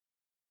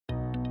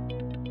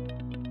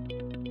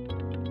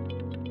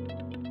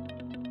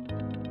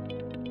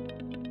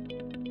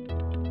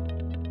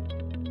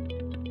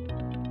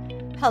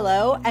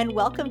Hello, and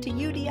welcome to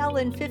UDL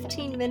in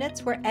 15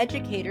 Minutes, where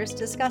educators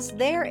discuss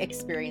their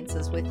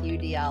experiences with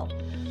UDL.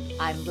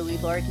 I'm Louie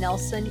Lord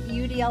Nelson,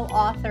 UDL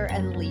author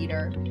and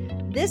leader.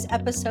 This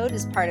episode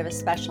is part of a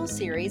special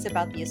series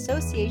about the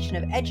Association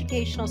of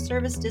Educational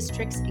Service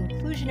Districts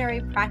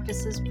Inclusionary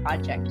Practices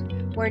Project,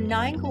 where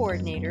 9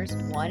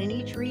 coordinators, one in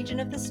each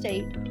region of the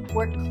state,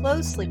 work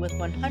closely with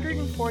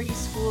 140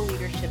 school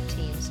leadership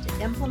teams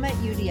to implement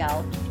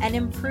UDL and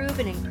improve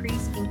and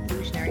increase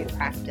inclusionary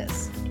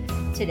practice.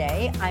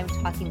 Today, I'm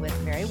talking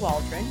with Mary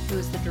Waldron, who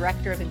is the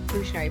Director of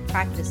Inclusionary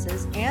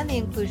Practices and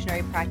the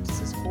Inclusionary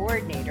Practices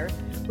Coordinator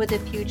with the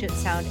Puget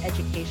Sound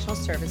Educational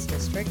Service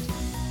District,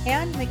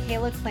 and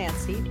Michaela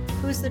Clancy,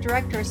 who is the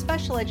Director of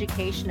Special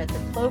Education at the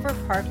Clover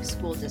Park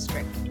School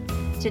District.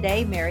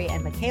 Today, Mary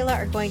and Michaela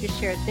are going to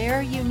share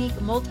their unique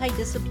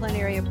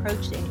multidisciplinary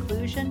approach to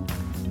inclusion,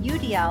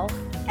 UDL,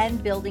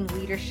 and building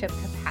leadership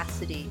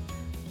capacity.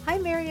 Hi,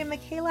 Mary and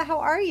Michaela, how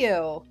are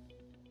you?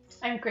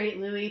 I'm great,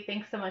 Louie.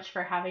 Thanks so much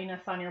for having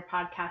us on your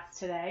podcast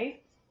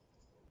today.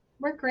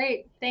 We're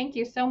great. Thank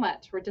you so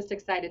much. We're just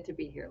excited to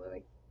be here,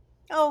 Louie.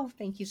 Oh,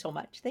 thank you so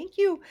much. Thank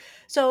you.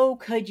 So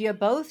could you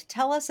both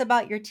tell us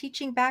about your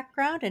teaching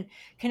background and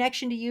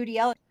connection to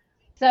UDL?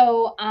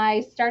 So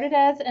I started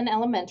as an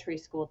elementary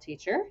school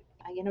teacher.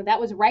 That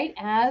was right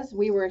as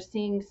we were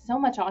seeing so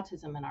much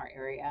autism in our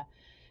area.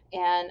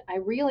 And I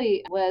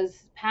really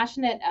was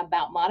passionate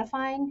about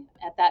modifying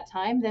at that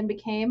time, then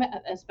became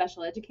a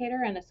special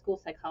educator and a school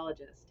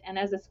psychologist. And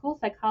as a school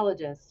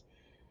psychologist,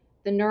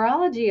 the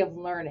neurology of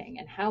learning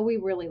and how we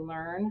really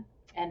learn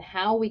and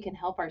how we can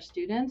help our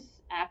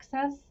students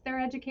access their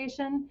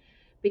education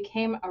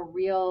became a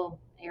real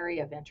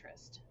area of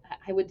interest.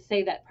 I would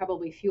say that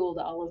probably fueled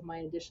all of my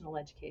additional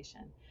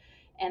education.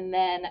 And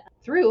then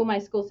through my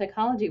school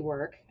psychology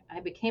work, I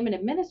became an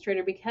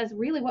administrator because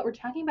really what we're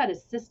talking about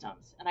is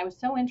systems. And I was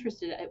so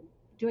interested at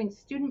doing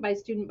student by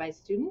student by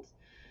student.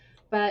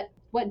 But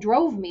what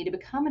drove me to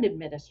become an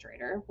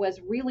administrator was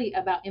really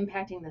about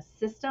impacting the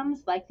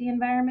systems, like the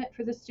environment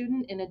for the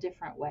student, in a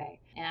different way.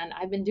 And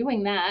I've been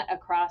doing that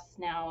across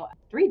now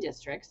 3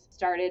 districts.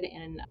 Started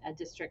in a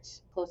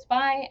district close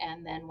by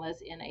and then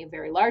was in a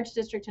very large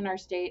district in our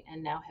state,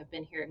 and now have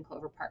been here in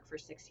Clover Park for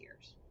 6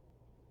 years.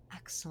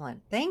 Excellent.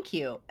 Thank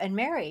you. And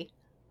Mary?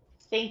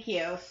 Thank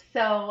you.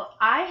 So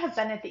I have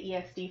been at the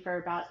ESD for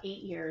about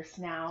 8 years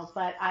now,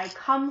 but I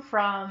come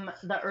from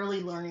the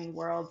early learning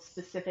world,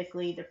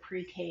 specifically the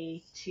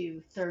pre-K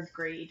to 3rd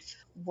grade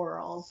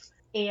world.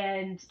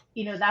 And,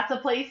 that's a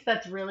place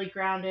that's really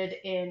grounded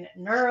in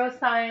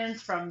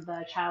neuroscience from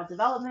the child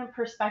development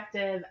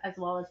perspective, as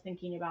well as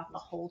thinking about the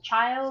whole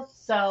child.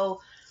 So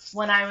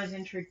when I was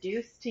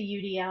introduced to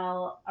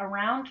UDL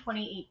around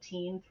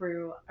 2018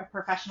 through a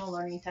professional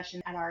learning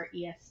session at our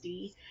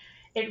ESD,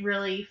 it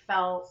really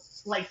felt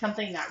like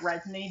something that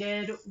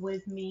resonated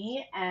with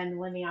me. And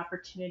when the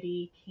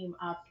opportunity came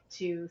up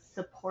to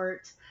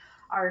support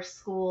our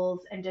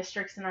schools and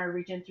districts in our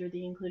region through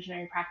the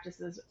Inclusionary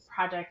Practices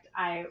Project,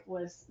 I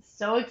was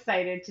so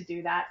excited to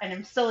do that, and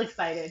I'm still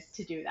excited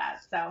to do that.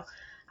 So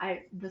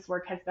this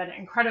work has been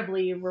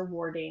incredibly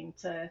rewarding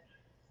to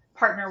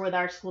partner with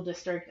our school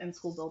district and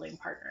school building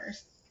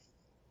partners.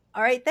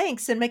 All right,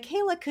 thanks. And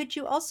Michaela, could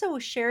you also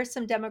share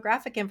some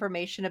demographic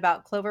information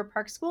about Clover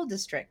Park School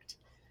District?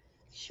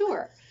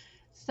 Sure.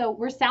 So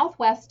we're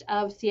southwest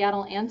of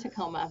Seattle and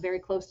Tacoma, very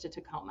close to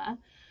Tacoma.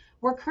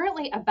 We're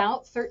currently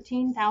about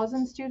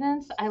 13,000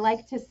 students. I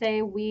like to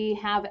say we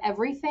have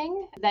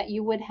everything that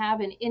you would have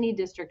in any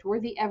district. We're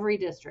the every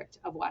district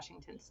of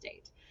Washington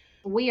State.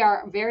 We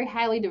are very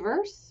highly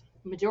diverse.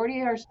 Majority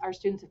are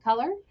students of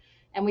color,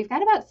 and we've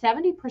got about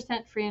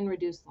 70% free and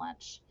reduced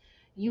lunch.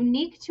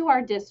 Unique to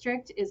our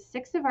district is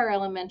 6 of our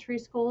elementary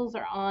schools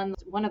are on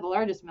one of the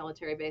largest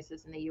military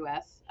bases in the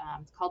U.S.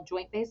 It's called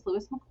Joint Base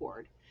Lewis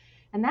McChord.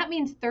 And that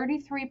means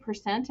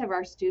 33% of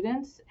our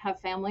students have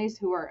families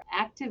who are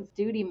active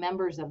duty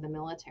members of the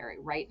military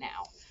right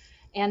now.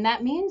 And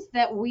that means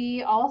that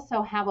we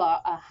also have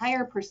a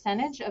higher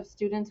percentage of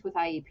students with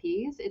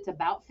IEPs. It's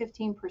about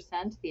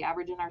 15%. The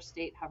average in our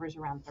state hovers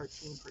around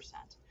 13%.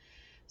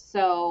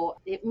 So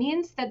it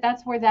means that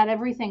that's where that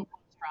everything comes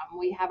from.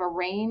 We have a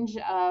range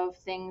of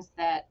things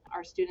that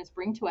our students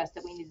bring to us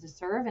that we need to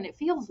serve, and it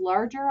feels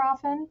larger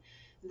often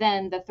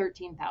than the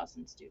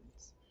 13,000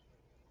 students.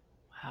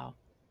 Wow.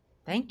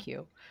 Thank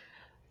you.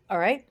 All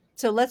right.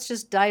 So let's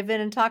just dive in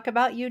and talk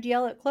about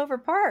UDL at Clover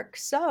Park.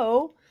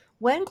 So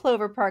when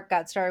Clover Park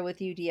got started with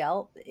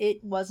UDL,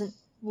 it wasn't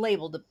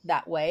labeled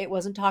that way. It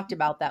wasn't talked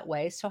about that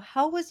way. So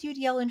how was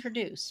UDL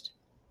introduced?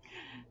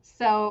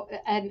 So,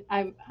 and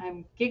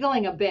I'm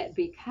giggling a bit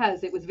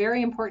because it was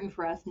very important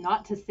for us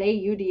not to say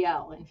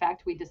UDL. In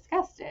fact, we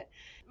discussed it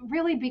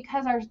really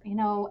because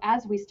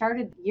as we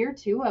started year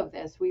 2 of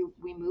this, we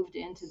moved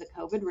into the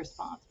COVID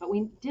response, but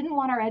we didn't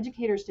want our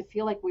educators to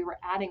feel like we were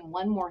adding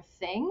one more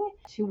thing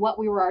to what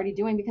we were already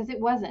doing, because it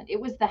wasn't.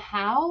 It was the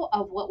how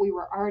of what we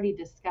were already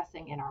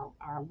discussing in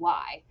our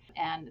why.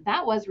 And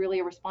that was really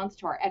a response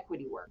to our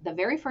equity work. The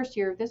very first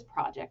year of this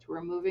project,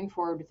 we're moving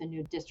forward with a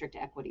new district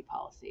equity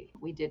policy.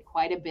 We did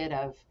quite a bit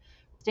of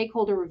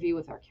stakeholder review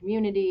with our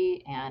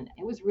community, and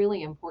it was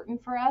really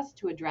important for us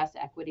to address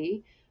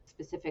equity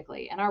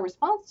specifically. And our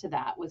response to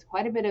that was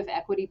quite a bit of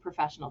equity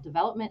professional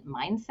development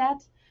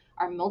mindset,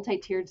 our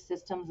multi-tiered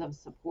systems of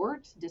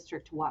support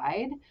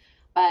district-wide.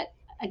 But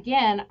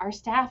again, our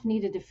staff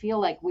needed to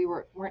feel like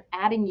we're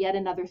adding yet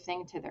another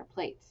thing to their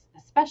plates,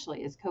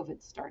 especially as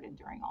COVID started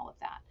during all of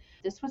that.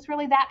 This was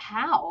really that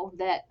how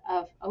that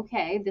of,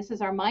 okay, this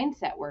is our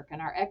mindset work and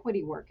our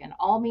equity work, and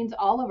all means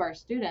all of our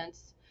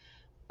students,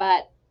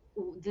 but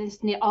this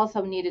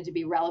also needed to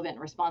be relevant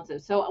and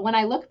responsive. So when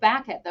I look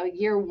back at the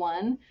year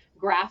one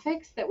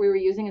graphics that we were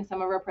using in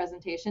some of our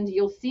presentations,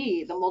 you'll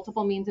see the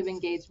multiple means of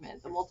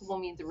engagement, the multiple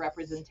means of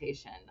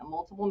representation, the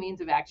multiple means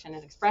of action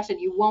and expression.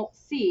 You won't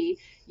see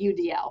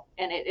UDL,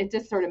 and it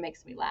just sort of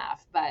makes me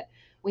laugh. But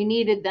we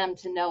needed them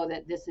to know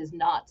that this is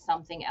not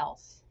something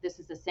else. This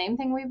is the same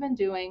thing we've been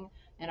doing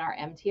in our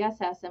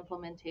MTSS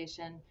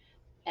implementation,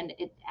 and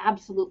it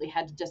absolutely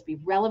had to just be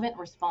relevant and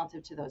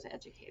responsive to those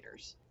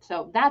educators.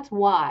 So that's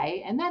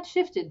why, and that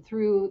shifted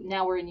through,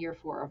 now we're in year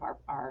 4 of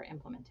our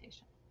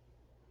implementation.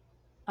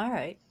 All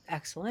right,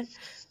 excellent.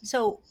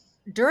 So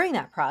during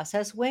that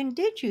process, when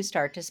did you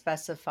start to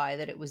specify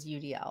that it was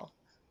UDL?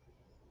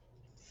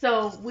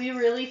 So we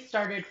really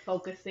started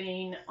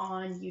focusing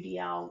on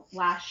UDL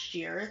last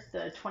year,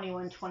 the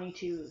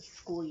 21-22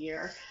 school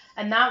year.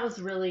 And that was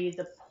really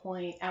the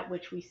point at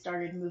which we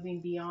started moving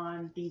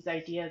beyond these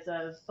ideas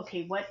of,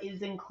 okay, what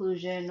is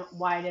inclusion?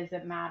 Why does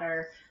it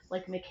matter?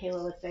 Like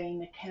Michaela was saying,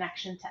 the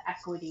connection to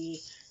equity,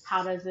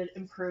 how does it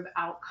improve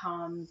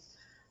outcomes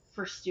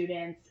for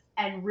students?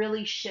 And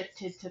really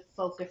shifted to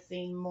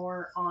focusing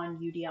more on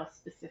UDL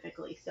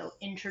specifically. So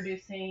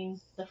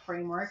introducing the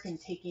framework and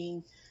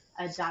taking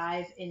a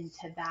dive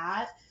into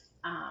that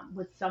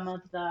with some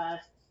of the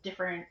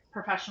different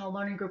professional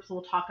learning groups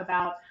we'll talk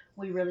about.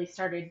 We really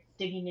started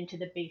digging into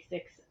the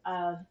basics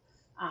of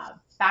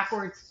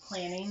backwards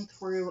planning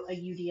through a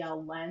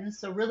UDL lens.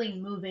 So really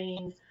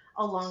moving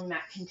along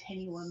that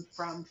continuum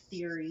from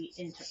theory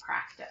into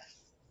practice.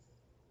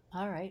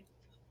 All right,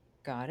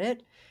 got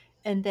it.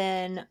 And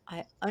then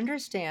I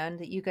understand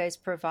that you guys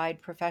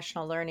provide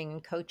professional learning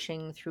and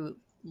coaching through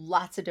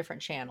lots of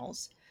different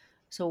channels.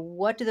 So,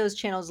 what do those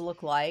channels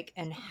look like,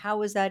 and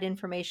how is that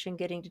information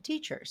getting to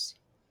teachers?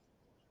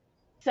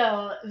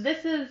 So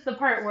this is the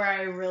part where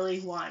I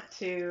really want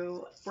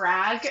to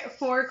brag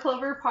for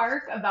Clover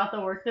Park about the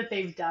work that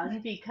they've done,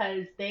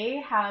 because they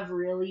have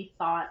really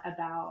thought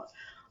about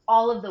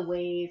all of the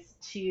ways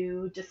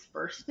to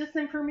disperse this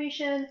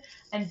information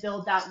and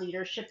build that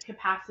leadership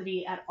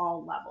capacity at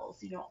all levels.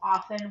 You know,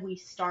 often we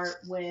start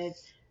with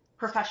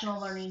professional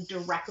learning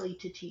directly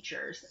to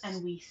teachers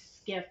and we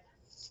skip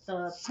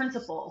the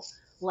principal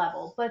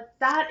level, but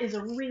that is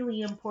a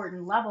really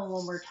important level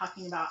when we're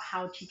talking about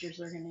how teachers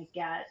are going to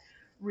get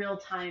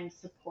real-time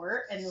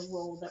support and the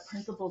role that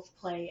principals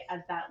play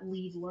as that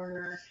lead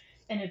learner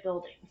in a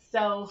building.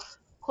 So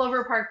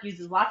Clover Park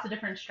uses lots of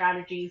different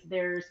strategies.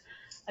 There's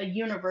a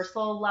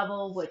universal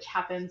level, which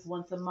happens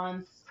once a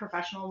month,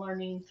 professional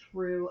learning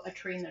through a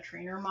train the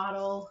trainer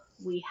model.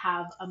 We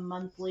have a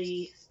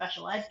monthly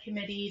special ed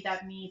committee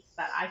that meets,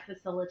 that I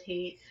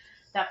facilitate,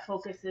 that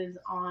focuses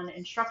on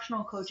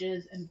instructional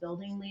coaches and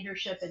building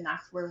leadership. And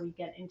that's where we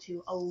get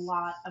into a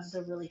lot of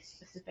the really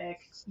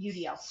specific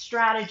UDL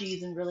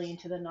strategies and really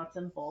into the nuts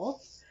and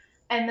bolts.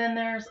 And then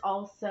there's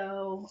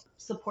also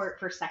support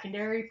for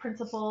secondary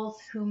principals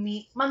who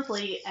meet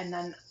monthly, and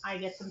then I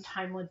get some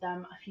time with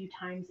them a few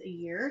times a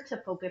year to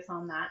focus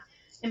on that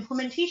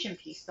implementation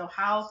piece. So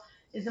how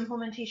is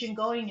implementation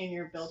going in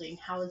your building?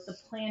 How is the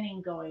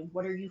planning going?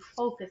 What are you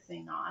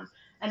focusing on?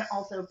 And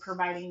also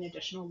providing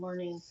additional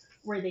learning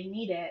where they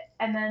need it.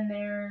 And then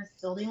there's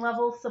building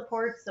level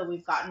support. So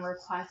we've gotten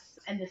requests,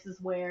 and this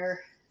is where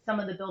some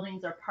of the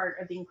buildings are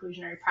part of the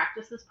Inclusionary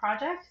Practices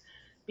Project,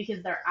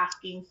 because they're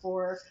asking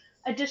for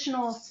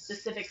additional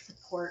specific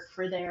support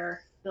for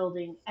their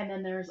building. And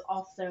then there's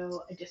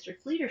also a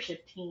district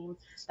leadership team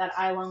that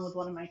I, along with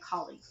one of my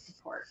colleagues,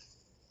 support.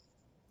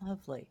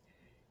 Lovely.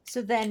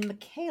 So then,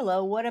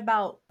 Michaela, what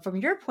about from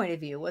your point of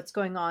view, what's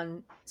going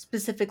on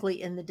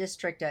specifically in the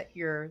district at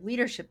your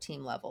leadership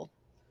team level?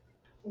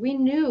 We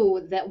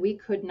knew that we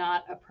could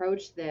not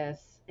approach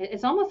this.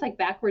 It's almost like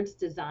backwards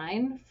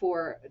design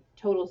for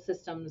total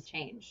systems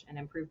change and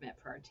improvement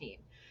for our team.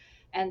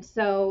 And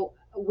so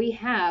we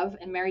have,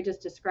 and Mary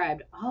just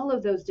described, all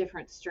of those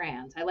different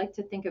strands. I like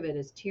to think of it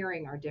as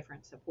tiering our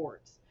different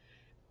supports.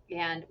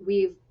 And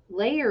we've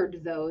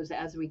layered those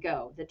as we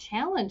go. The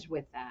challenge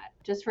with that,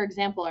 just for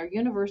example, our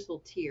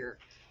universal tier,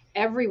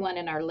 everyone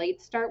in our late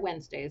start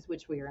Wednesdays,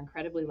 which we are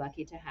incredibly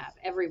lucky to have,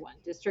 everyone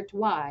district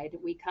wide,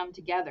 we come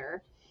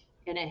together,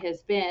 and it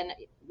has been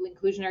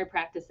inclusionary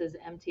practices,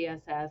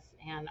 MTSS,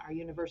 and our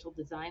universal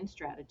design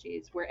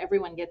strategies where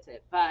everyone gets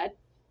it. But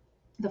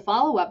the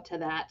follow-up to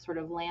that sort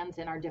of lands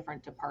in our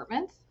different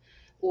departments,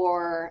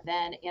 or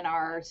then in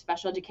our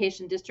special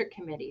education district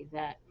committee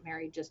that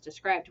Mary just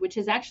described, which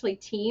is actually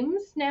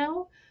teams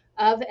now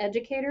of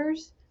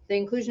educators the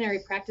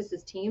inclusionary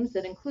practices teams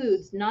that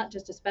includes not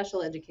just a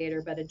special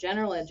educator, but a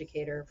general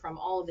educator from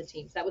all of the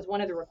teams. That was one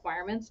of the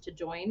requirements to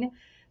join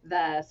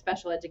the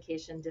special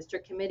education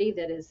district committee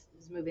that is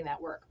moving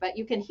that work. But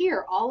you can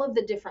hear all of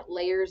the different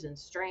layers and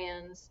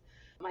strands.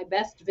 My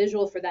best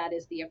visual for that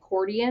is the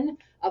accordion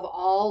of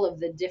all of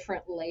the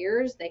different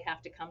layers. They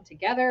have to come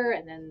together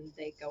and then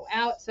they go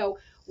out. So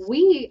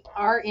we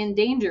are in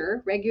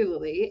danger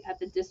regularly at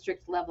the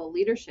district level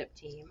leadership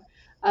team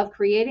of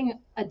creating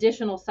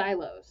additional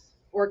silos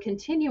or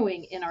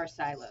continuing in our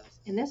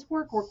silos. And this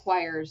work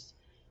requires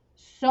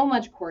so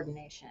much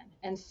coordination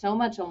and so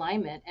much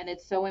alignment, and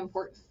it's so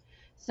important.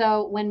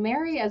 So when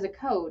Mary, as a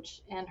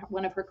coach, and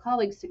one of her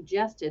colleagues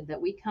suggested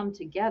that we come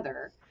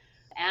together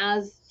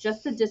as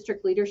just the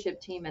district leadership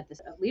team at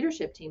this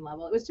leadership team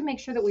level, it was to make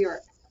sure that we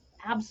were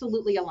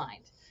absolutely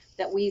aligned,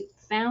 that we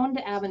found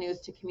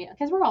avenues to communicate,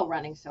 because we're all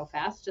running so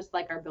fast, just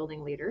like our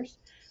building leaders.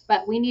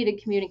 But we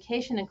needed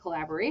communication and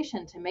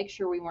collaboration to make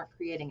sure we weren't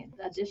creating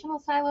additional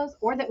silos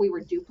or that we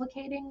were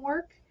duplicating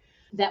work,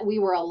 that we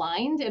were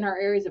aligned in our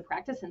areas of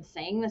practice and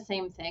saying the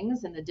same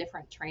things in the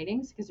different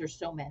trainings, because there's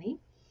so many.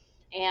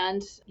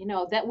 And,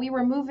 that we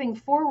were moving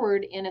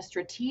forward in a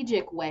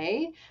strategic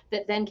way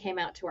that then came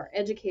out to our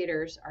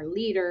educators, our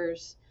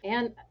leaders.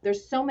 And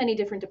there's so many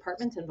different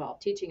departments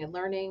involved: teaching and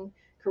learning,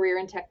 career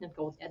and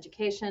technical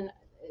education.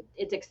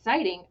 It's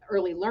exciting,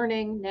 early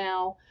learning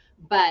now,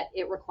 but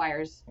it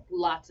requires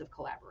lots of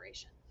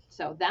collaboration.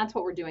 So that's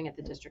what we're doing at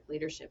the district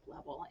leadership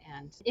level.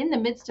 And in the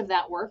midst of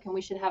that work, and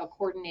we should have a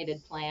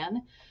coordinated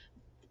plan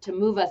to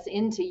move us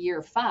into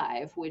year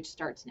 5, which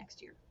starts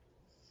next year.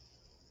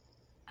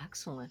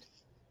 Excellent.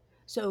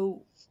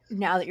 So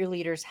now that your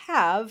leaders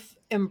have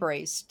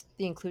embraced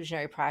the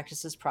Inclusionary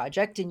Practices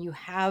Project and you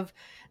have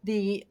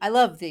I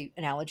love the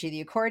analogy,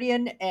 the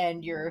accordion,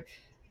 and you're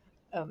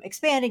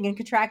expanding and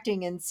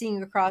contracting and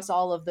seeing across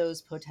all of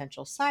those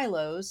potential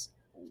silos,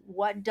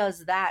 what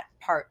does that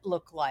part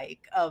look like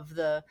of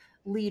the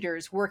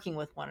leaders working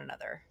with one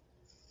another?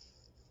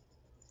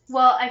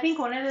 Well, I think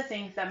one of the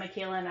things that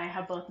Michaela and I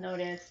have both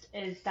noticed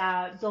is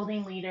that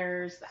building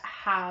leaders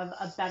have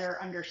a better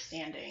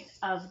understanding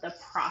of the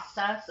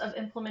process of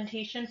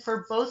implementation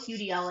for both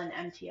UDL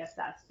and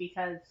MTSS,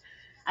 because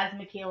as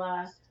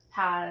Michaela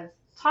has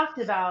talked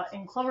about,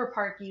 in Clover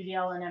Park,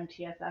 UDL and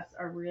MTSS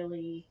are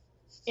really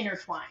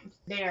intertwined.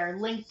 They are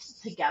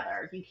linked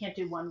together. You can't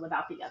do one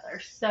without the other.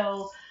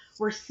 So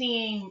we're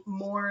seeing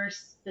more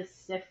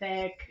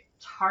specific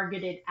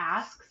targeted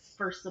asks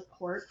for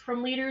support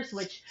from leaders,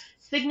 which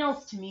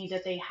signals to me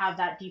that they have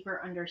that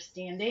deeper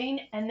understanding,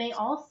 and they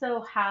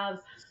also have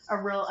a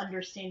real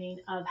understanding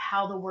of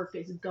how the work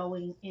is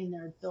going in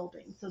their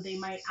building. So they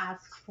might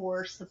ask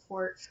for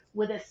support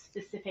with a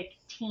specific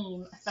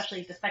team,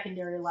 especially at the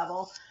secondary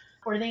level,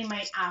 or they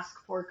might ask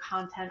for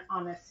content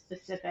on a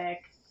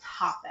specific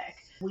topic.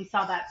 We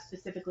saw that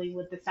specifically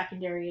with the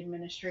secondary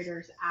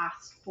administrators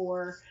asked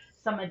for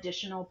some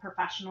additional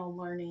professional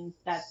learning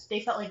that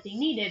they felt like they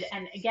needed.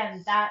 And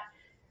again, that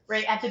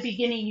right at the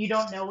beginning, you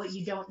don't know what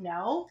you don't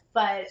know.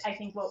 But I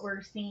think what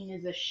we're seeing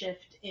is a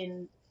shift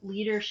in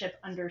leadership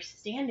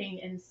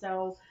understanding. And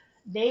so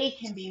they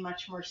can be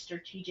much more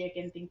strategic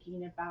in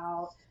thinking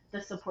about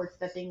the supports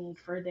that they need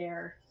for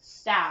their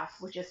staff,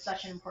 which is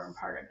such an important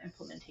part of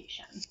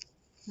implementation.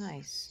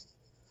 Nice.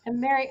 And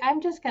Mary,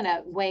 I'm just going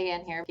to weigh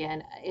in here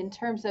again in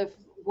terms of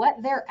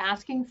what they're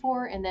asking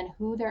for and then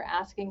who they're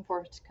asking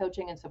for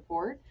coaching and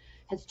support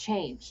has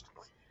changed.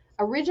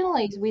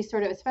 Originally, we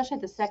sort of, especially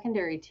at the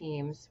secondary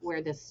teams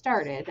where this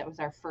started, that was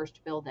our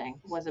first building,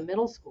 was a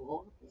middle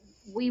school.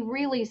 We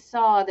really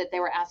saw that they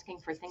were asking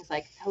for things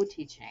like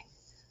co-teaching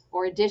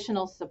or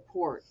additional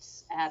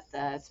supports at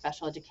the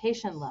special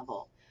education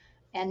level.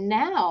 And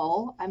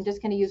now I'm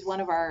just going to use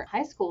one of our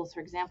high schools, for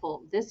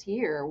example. This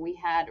year, we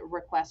had a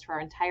request for our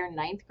entire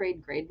 9th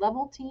grade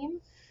level team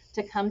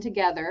to come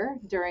together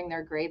during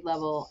their grade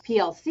level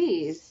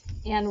PLCs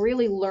and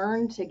really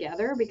learn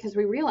together, because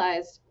we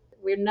realized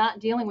we're not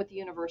dealing with the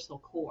universal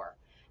core.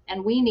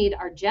 And we need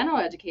our general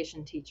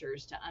education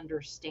teachers to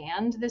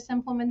understand this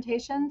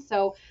implementation.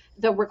 So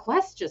the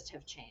requests just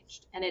have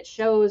changed, and it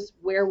shows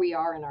where we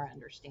are in our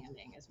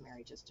understanding, as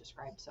Mary just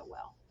described so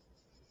well.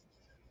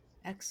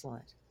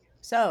 Excellent.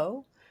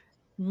 So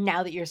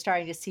now that you're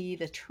starting to see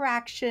the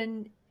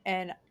traction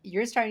and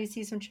you're starting to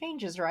see some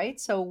changes, right?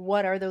 So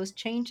what are those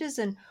changes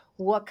and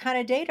what kind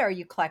of data are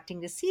you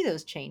collecting to see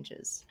those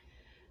changes?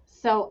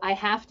 So I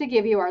have to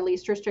give you our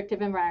least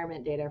restrictive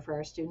environment data for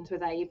our students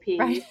with IEPs,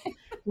 Right.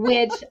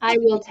 which I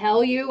will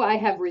tell you I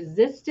have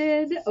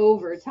resisted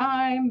over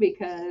time,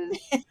 because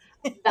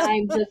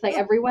I'm just like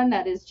everyone,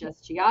 that is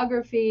just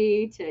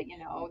geography to,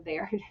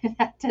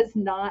 that does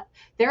not,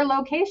 their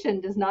location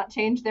does not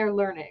change their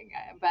learning,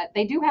 but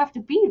they do have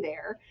to be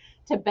there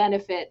to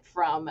benefit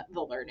from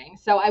the learning.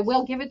 So I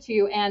will give it to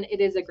you, and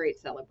it is a great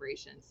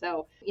celebration.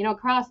 So,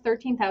 across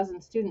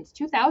 13,000 students,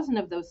 2,000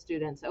 of those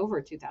students,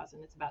 over 2,000,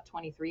 it's about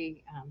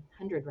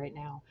 2,300 right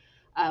now,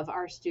 of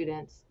our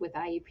students with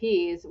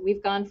IEPs,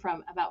 we've gone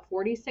from about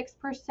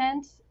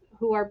 46%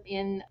 who are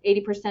in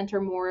 80%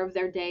 or more of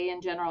their day in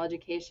general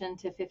education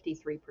to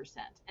 53%.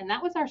 And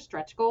that was our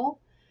stretch goal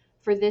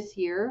for this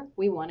year.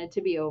 We wanted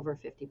to be over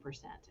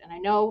 50%. And I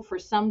know for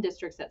some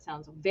districts that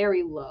sounds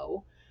very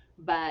low,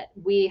 but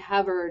we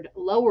hovered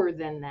lower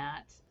than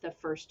that the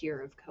first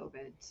year of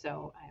COVID.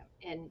 So,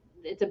 and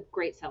it's a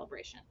great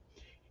celebration.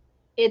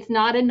 It's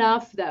not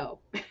enough though.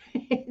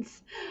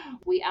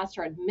 We asked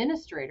our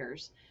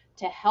administrators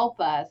to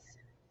help us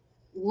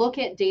look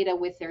at data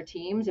with their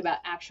teams about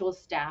actual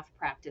staff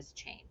practice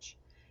change,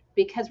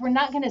 because we're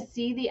not going to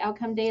see the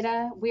outcome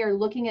data. We are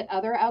looking at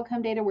other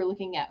outcome data. We're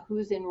looking at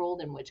who's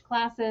enrolled in which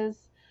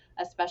classes,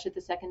 especially at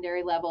the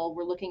secondary level.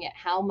 We're looking at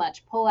how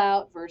much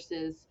pullout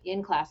versus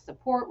in-class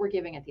support we're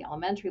giving at the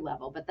elementary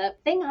level. But the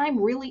thing I'm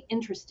really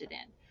interested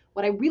in,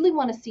 what I really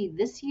want to see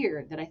this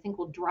year that I think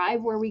will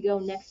drive where we go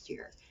next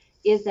year,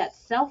 is that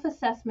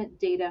self-assessment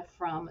data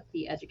from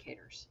the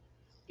educators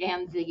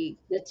and the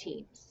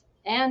teams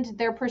and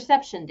their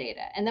perception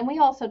data. And then we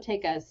also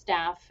take a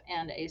staff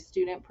and a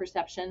student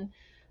perception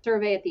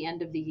survey at the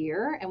end of the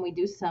year, and we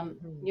do some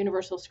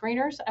universal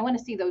screeners. I want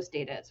to see those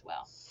data as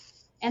well.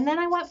 And then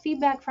I want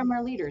feedback from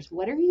our leaders.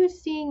 What are you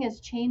seeing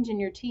as change in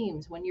your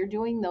teams when you're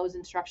doing those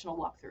instructional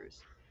walkthroughs?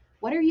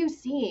 What are you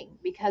seeing?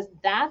 Because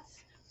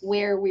that's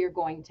where we are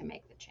going to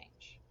make the change.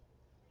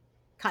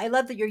 I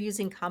love that you're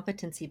using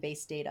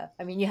competency-based data.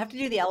 I mean, you have to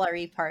do the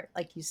LRE part,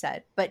 like you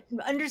said, but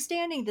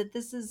understanding that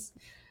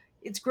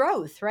it's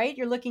growth, right?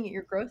 You're looking at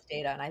your growth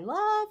data, and I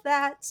love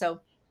that.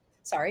 So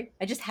sorry,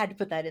 I just had to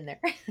put that in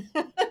there.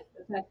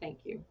 Thank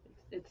you.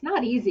 It's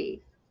not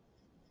easy.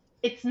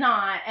 It's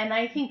not. And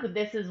I think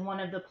this is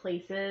one of the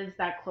places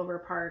that Clover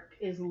Park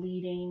is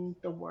leading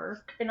the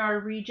work in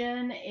our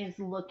region, is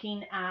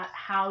looking at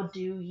how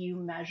do you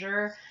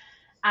measure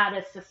at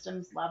a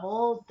systems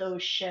level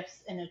those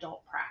shifts in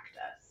adult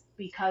practice.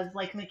 Because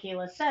like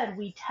Michaela said,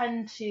 we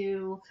tend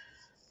to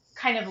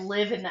kind of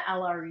live in the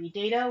LRE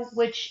data,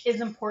 which is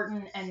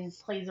important and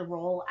plays a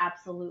role,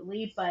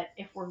 absolutely. But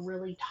if we're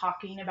really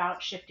talking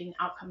about shifting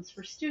outcomes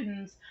for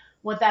students,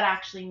 what that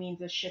actually means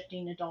is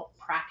shifting adult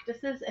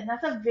practices. And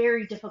that's a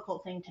very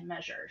difficult thing to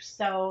measure.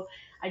 So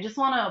I just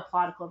want to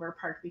applaud Clover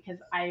Park, because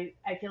I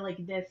feel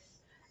like this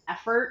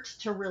effort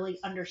to really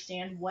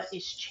understand what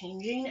is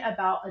changing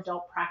about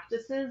adult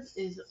practices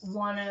is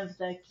one of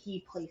the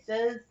key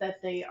places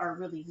that they are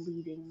really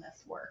leading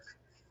this work.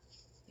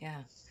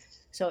 Yeah.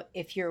 So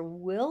if you're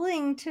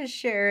willing to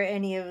share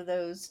any of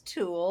those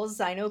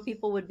tools, I know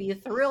people would be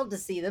thrilled to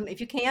see them.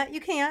 If you can't,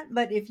 you can't.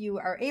 But if you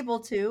are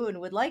able to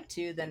and would like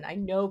to, then I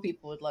know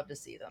people would love to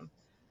see them.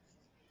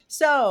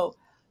 So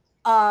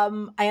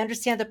I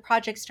understand the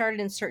project started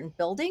in certain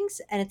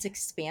buildings and it's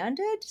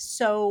expanded.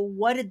 So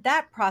what did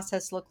that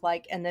process look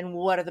like? And then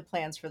what are the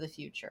plans for the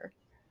future?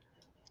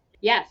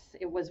 Yes,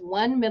 it was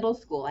one middle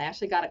school. I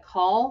actually got a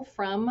call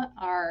from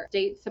our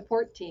state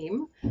support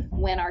team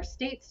when our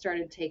state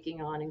started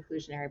taking on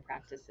inclusionary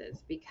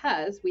practices,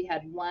 because we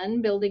had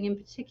one building in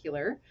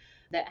particular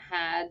that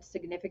had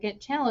significant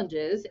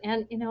challenges.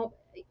 And,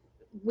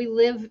 we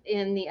live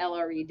in the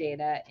LRE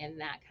data in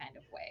that kind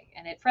of way.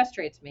 And it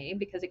frustrates me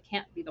because it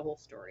can't be the whole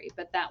story,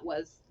 but that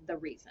was the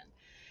reason.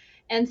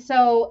 And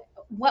so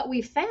what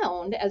we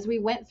found as we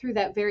went through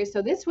that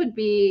so this would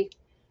be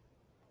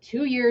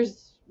 2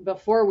 years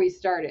before we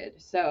started.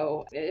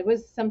 So it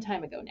was some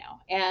time ago now.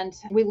 And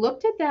we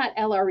looked at that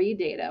LRE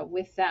data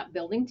with that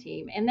building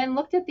team, and then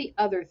looked at the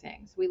other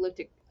things. We looked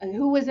at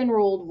who was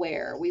enrolled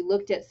where. We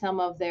looked at some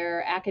of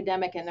their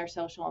academic and their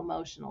social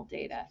emotional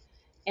data.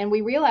 And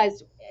we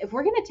realized if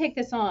we're going to take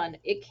this on,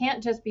 it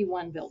can't just be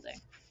one building.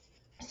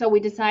 So we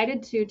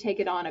decided to take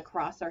it on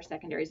across our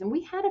secondaries. And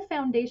we had a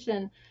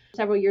foundation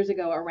several years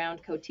ago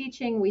around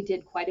co-teaching. We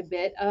did quite a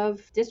bit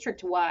of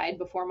district-wide,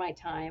 before my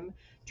time,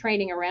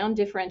 training around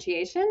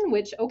differentiation,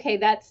 which, okay,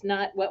 that's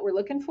not what we're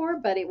looking for,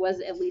 but it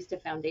was at least a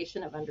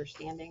foundation of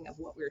understanding of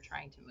what we were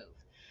trying to move.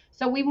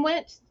 So we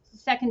went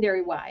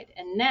secondary wide.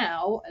 And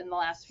now, in the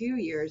last few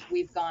years,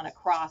 we've gone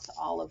across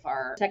all of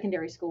our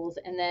secondary schools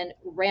and then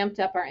ramped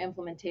up our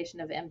implementation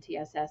of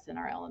MTSS in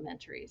our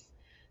elementaries.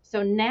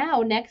 So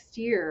now next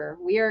year,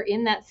 we are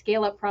in that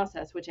scale up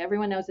process, which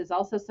everyone knows is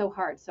also so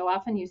hard. So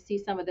often you see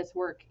some of this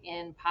work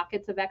in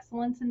pockets of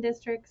excellence in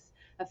districts,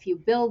 a few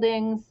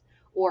buildings,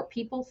 or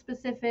people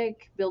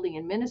specific, building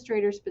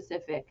administrator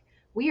specific.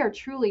 We are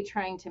truly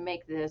trying to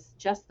make this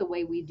just the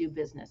way we do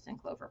business in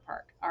Clover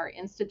Park, our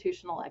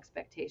institutional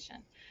expectation.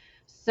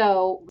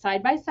 So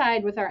side by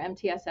side with our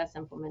MTSS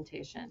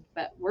implementation,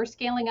 but we're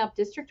scaling up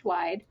district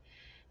wide.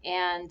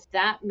 And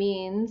that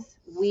means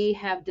we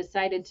have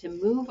decided to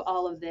move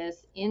all of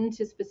this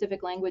into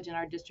specific language in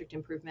our district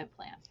improvement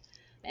plan.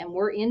 And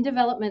we're in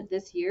development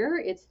this year.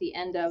 It's the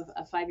end of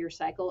a 5-year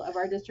cycle of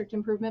our district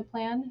improvement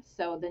plan.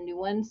 So the new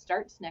one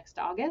starts next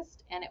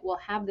August, and it will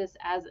have this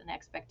as an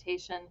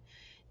expectation.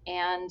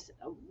 And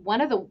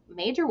one of the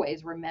major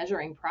ways we're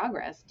measuring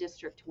progress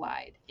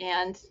district-wide.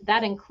 And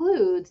that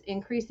includes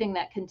increasing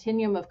that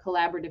continuum of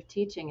collaborative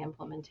teaching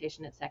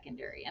implementation at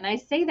secondary. And I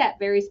say that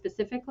very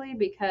specifically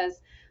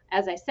because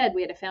as I said,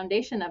 we had a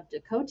foundation of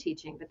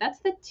co-teaching, but that's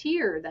the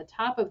tier, the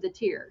top of the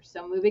tier.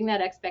 So moving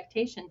that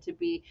expectation to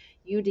be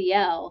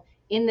UDL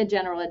in the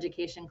general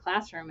education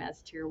classroom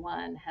as tier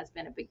 1 has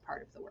been a big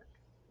part of the work.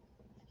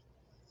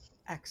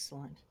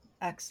 Excellent.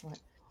 Excellent.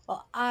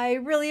 Well, I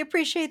really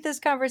appreciate this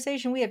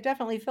conversation. We have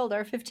definitely filled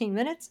our 15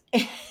 minutes.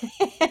 I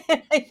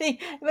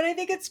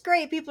think it's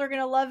great. People are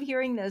going to love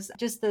hearing this,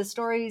 just the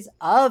stories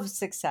of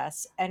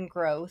success and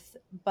growth,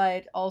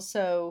 but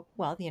also,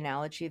 well, the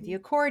analogy of the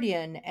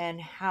accordion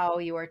and how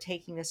you are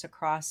taking this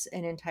across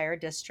an entire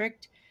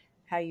district,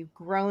 how you've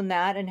grown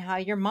that and how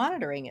you're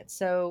monitoring it.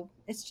 So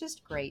it's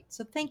just great.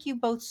 So thank you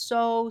both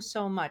so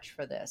much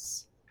for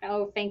this.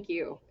 Oh, thank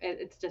you.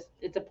 It's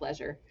a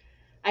pleasure.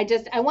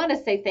 I want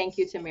to say thank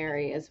you to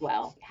Mary as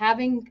well.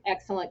 Having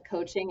excellent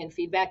coaching and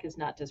feedback is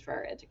not just for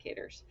our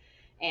educators.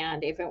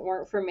 And if it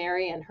weren't for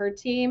Mary and her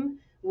team,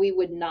 we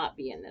would not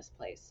be in this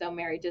place. So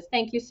Mary, just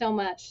thank you so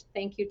much.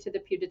 Thank you to the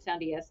Puget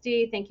Sound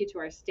ESD. Thank you to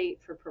our state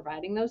for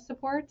providing those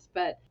supports.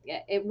 But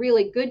it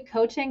really, good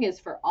coaching is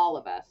for all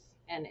of us,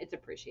 and it's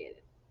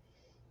appreciated.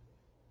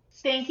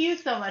 Thank you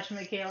so much,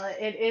 Michaela.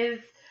 It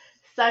is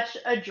such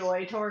a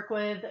joy to work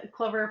with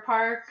Clover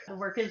Park. The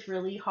work is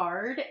really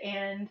hard,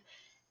 and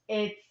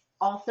it's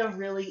also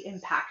really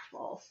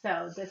impactful.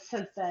 So this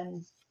has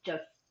been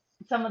just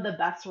some of the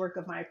best work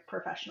of my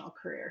professional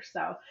career.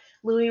 So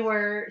Louie,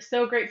 we're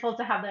so grateful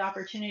to have the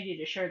opportunity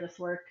to share this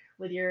work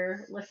with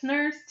your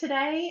listeners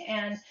today,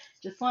 and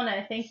just want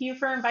to thank you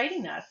for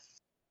inviting us.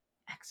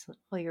 Excellent.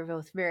 Well, you're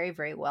both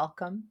very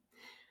welcome.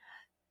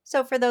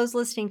 So for those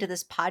listening to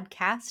this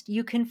podcast,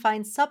 you can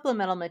find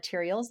supplemental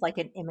materials like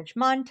an image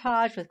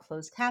montage with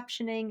closed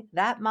captioning,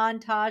 that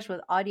montage with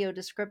audio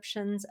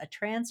descriptions, a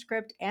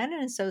transcript, and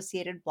an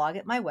associated blog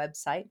at my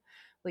website,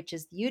 which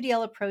is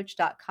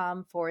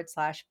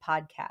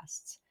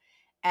udlapproach.com/podcasts.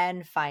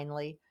 And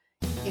finally,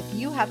 if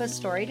you have a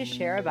story to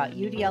share about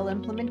UDL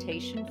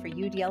implementation for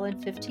UDL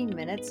in 15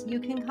 minutes, you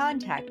can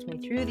contact me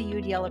through the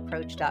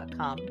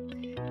udlapproach.com.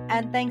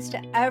 And thanks to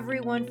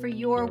everyone for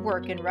your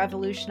work in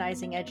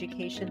revolutionizing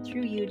education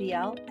through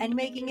UDL and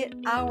making it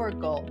our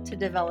goal to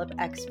develop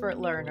expert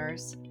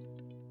learners.